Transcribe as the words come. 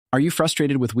Are you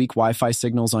frustrated with weak Wi-Fi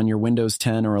signals on your Windows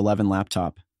 10 or 11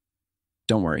 laptop?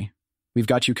 Don't worry, we've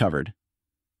got you covered.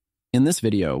 In this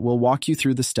video, we'll walk you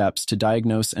through the steps to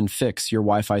diagnose and fix your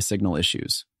Wi-Fi signal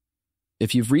issues.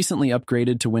 If you've recently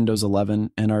upgraded to Windows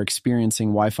 11 and are experiencing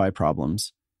Wi-Fi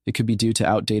problems, it could be due to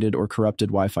outdated or corrupted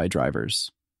Wi-Fi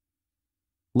drivers.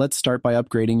 Let's start by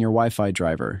upgrading your Wi-Fi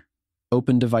driver.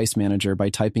 Open Device Manager by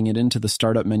typing it into the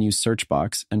Startup menu's search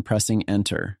box and pressing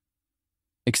Enter.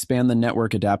 Expand the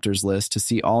network adapters list to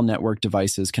see all network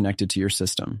devices connected to your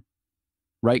system.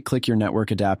 Right-click your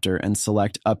network adapter and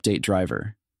select Update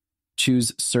Driver.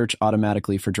 Choose Search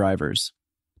Automatically for drivers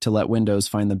to let Windows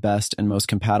find the best and most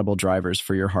compatible drivers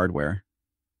for your hardware.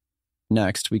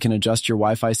 Next, we can adjust your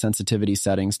Wi-Fi sensitivity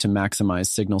settings to maximize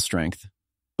signal strength.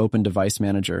 Open Device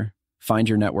Manager, find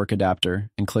your network adapter,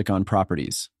 and click on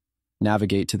Properties.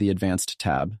 Navigate to the Advanced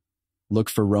tab. Look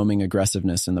for roaming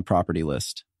aggressiveness in the property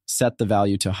list. Set the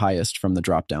value to highest from the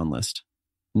drop-down list.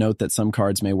 Note that some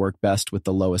cards may work best with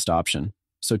the lowest option,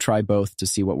 so try both to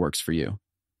see what works for you.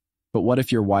 But what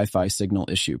if your Wi-Fi signal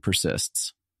issue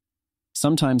persists?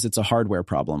 Sometimes it's a hardware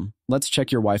problem. Let's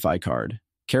check your Wi-Fi card.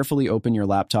 Carefully open your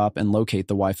laptop and locate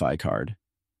the Wi-Fi card.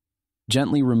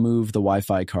 Gently remove the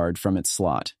Wi-Fi card from its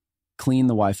slot. Clean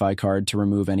the Wi-Fi card to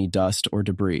remove any dust or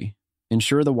debris.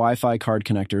 Ensure the Wi-Fi card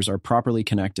connectors are properly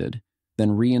connected,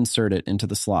 then reinsert it into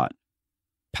the slot.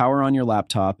 Power on your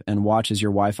laptop and watch as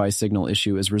your Wi-Fi signal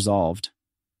issue is resolved.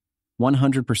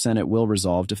 100% it will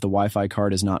resolve if the Wi-Fi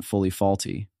card is not fully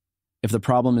faulty. If the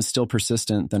problem is still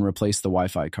persistent, then replace the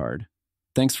Wi-Fi card.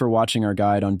 Thanks for watching our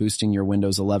guide on boosting your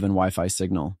Windows 11 Wi-Fi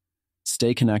signal.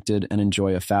 Stay connected and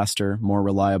enjoy a faster, more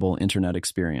reliable internet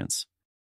experience.